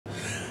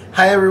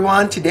Hi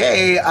everyone,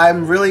 today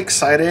I'm really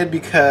excited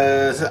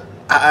because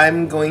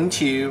I'm going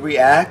to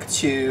react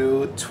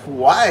to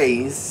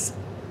TWICE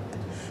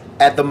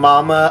at the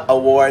Mama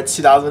Awards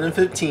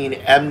 2015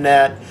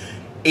 Mnet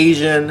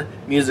Asian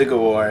Music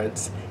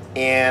Awards,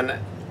 and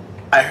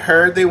I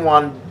heard they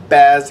won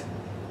Best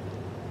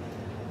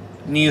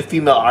New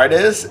Female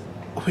Artist,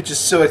 which is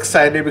so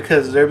exciting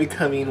because they're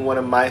becoming one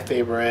of my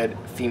favorite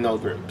female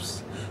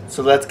groups.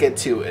 So let's get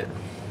to it.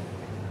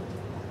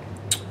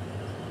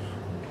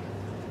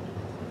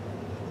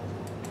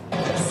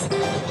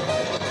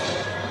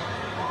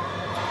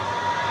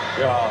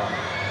 야,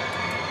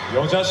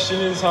 여자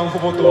신인상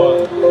후보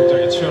또한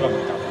굉장히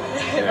치열합니다.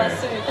 네,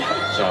 맞습니다.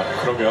 자,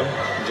 그러면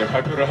이제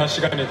발표를 할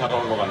시간이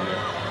다가온 것 같네요.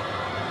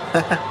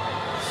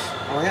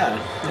 Oh yeah.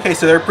 Okay,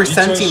 so they're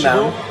presenting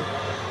them.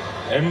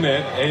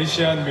 Mnet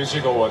Asian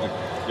Music Award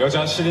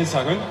여자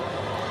신인상은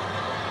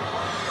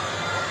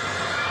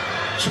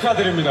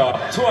축하드립니다.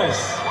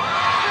 트와이스.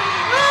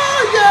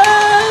 Oh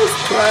yes,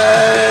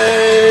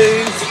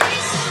 TWICE.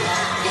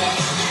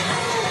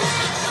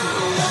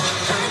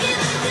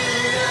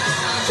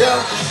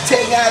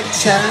 Take a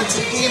chance,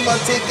 take a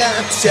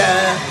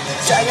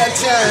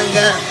chance.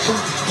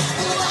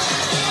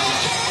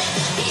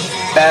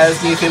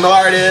 Best New Female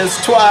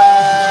Artist,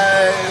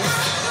 TWICE.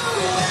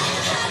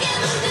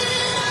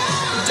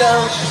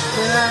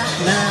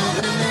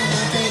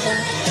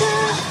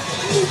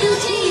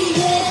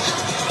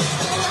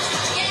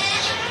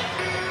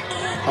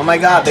 Oh my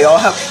god, they all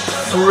have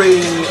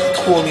pretty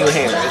cool new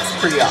hair. It's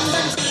pretty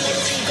awesome.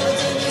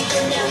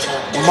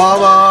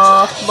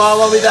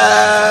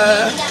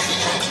 Mamamida.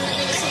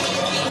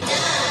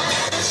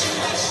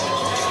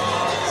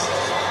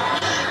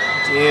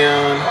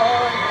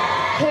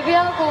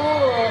 데뷔하고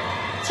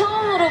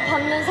처음으로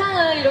받는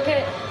상을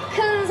이렇게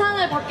큰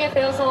상을 받게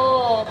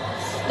되어서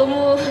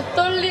너무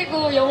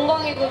떨리고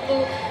영광이고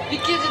또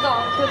믿기지도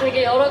않고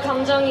되게 여러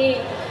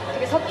감정이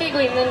되게 섞이고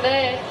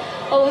있는데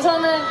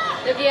우선은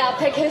여기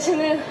앞에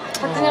계시는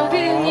박진영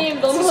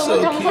PD님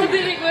너무너무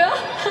감사드리고요.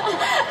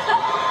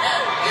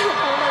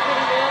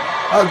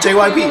 감사드리고요.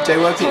 JYP.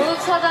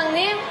 정욱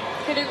사장님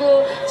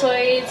그리고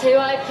저희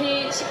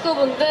JYP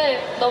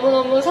식구분들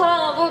너무너무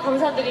사랑하고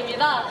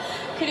감사드립니다.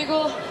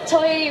 그리고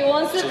저희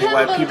원스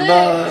팬분들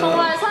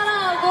정말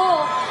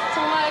사랑하고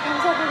정말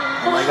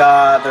감사드립니다. Oh my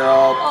god, they're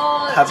all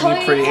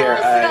having pretty hair.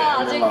 저희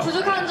아직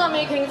부족한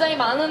점이 굉장히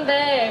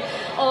많은데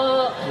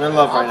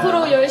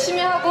앞으로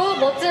열심히 하고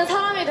멋진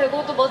사람이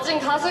되고 또 멋진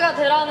가수가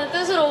되라는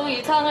뜻으로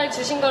이 상을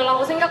주신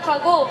거라고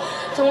생각하고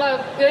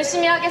정말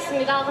열심히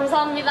하겠습니다.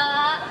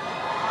 감사합니다.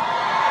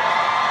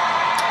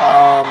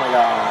 Oh my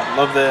god,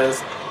 love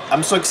this.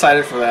 I'm so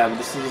excited for them.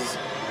 This is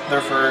their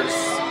first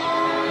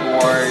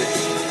award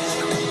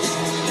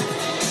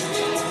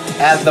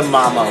at the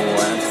Mama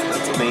Awards.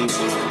 That's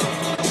amazing.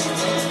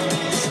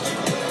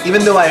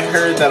 Even though I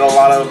heard that a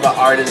lot of the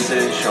artists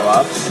didn't show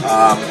up,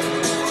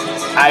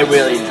 I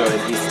really enjoyed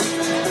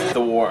the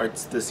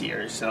awards this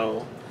year.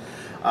 So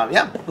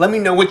yeah, let me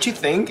know what you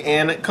think,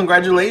 and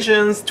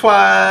congratulations,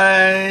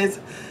 TWICE.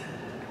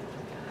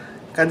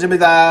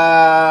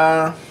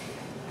 감사합니다.